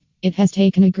It has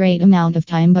taken a great amount of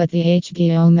time, but the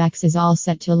HBO Max is all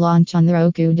set to launch on the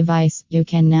Roku device. You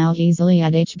can now easily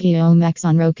add HBO Max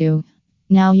on Roku.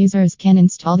 Now users can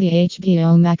install the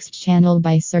HBO Max channel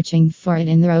by searching for it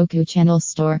in the Roku channel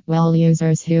store, while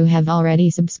users who have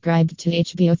already subscribed to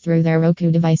HBO through their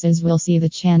Roku devices will see the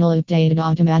channel updated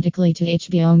automatically to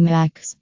HBO Max.